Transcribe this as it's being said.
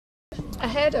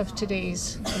Ahead of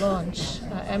today's launch,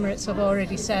 Emirates have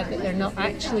already said that they're not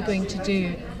actually going to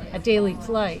do a daily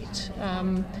flight,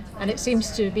 and it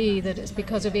seems to be that it's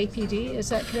because of APD. Is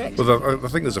that correct? Well, I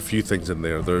think there's a few things in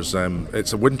there.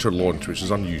 It's a winter launch, which is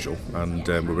unusual, and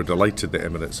we were delighted that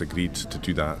Emirates agreed to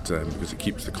do that because it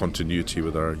keeps the continuity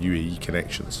with our UAE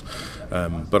connections.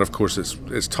 But of course,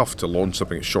 it's tough to launch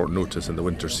something at short notice in the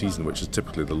winter season, which is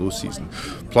typically the low season.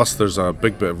 Plus, there's a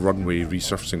big bit of runway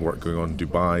resurfacing work going on in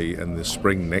Dubai in the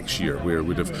spring next year, where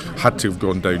we'd have had to have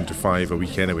gone down to 5 a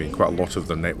week anyway, and quite a lot of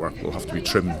their network will have to be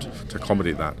trimmed to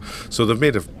accommodate that. So they've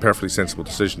made a perfectly sensible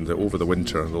decision that over the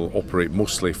winter they'll operate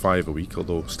mostly 5 a week,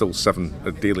 although still 7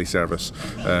 a daily service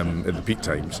in the peak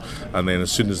times. And then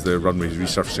as soon as the runway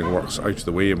resurfacing work's out of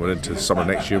the way and we're into summer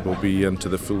next year, we'll be into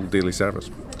the full daily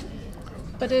service.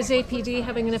 But is APD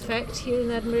having an effect here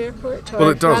in Edinburgh Airport? Or well,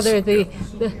 it does. Rather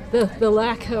the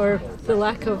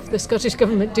lack of the Scottish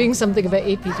Government doing something about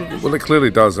APD? Well, it clearly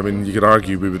does. I mean, you could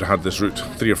argue we would have had this route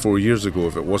 3 or 4 years ago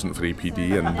if it wasn't for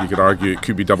APD, and you could argue it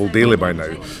could be double daily by now.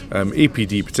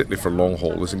 APD, particularly for long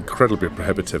haul, is incredibly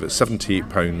prohibitive. It's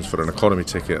 £78 for an economy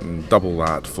ticket and double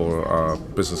that for a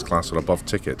business class or above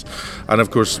ticket. And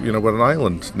of course, we're an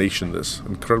island nation that's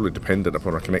incredibly dependent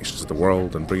upon our connections to the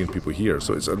world and bringing people here.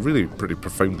 So it's a really pretty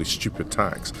profoundly stupid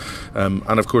tax.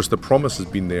 And of course, the promise has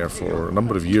been there for a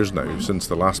number of years now, since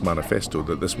the last manifesto,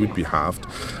 that this would be halved,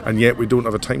 and yet we don't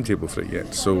have a timetable for it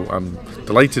yet. So I'm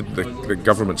delighted the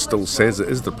government still says it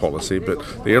is the policy, but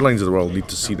the airlines of the world need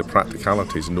to see the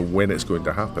practicalities and know when it's going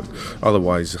to happen.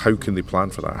 Otherwise, how can they plan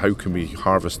for that? How can we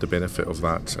harvest the benefit of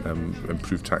that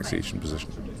improved taxation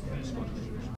position?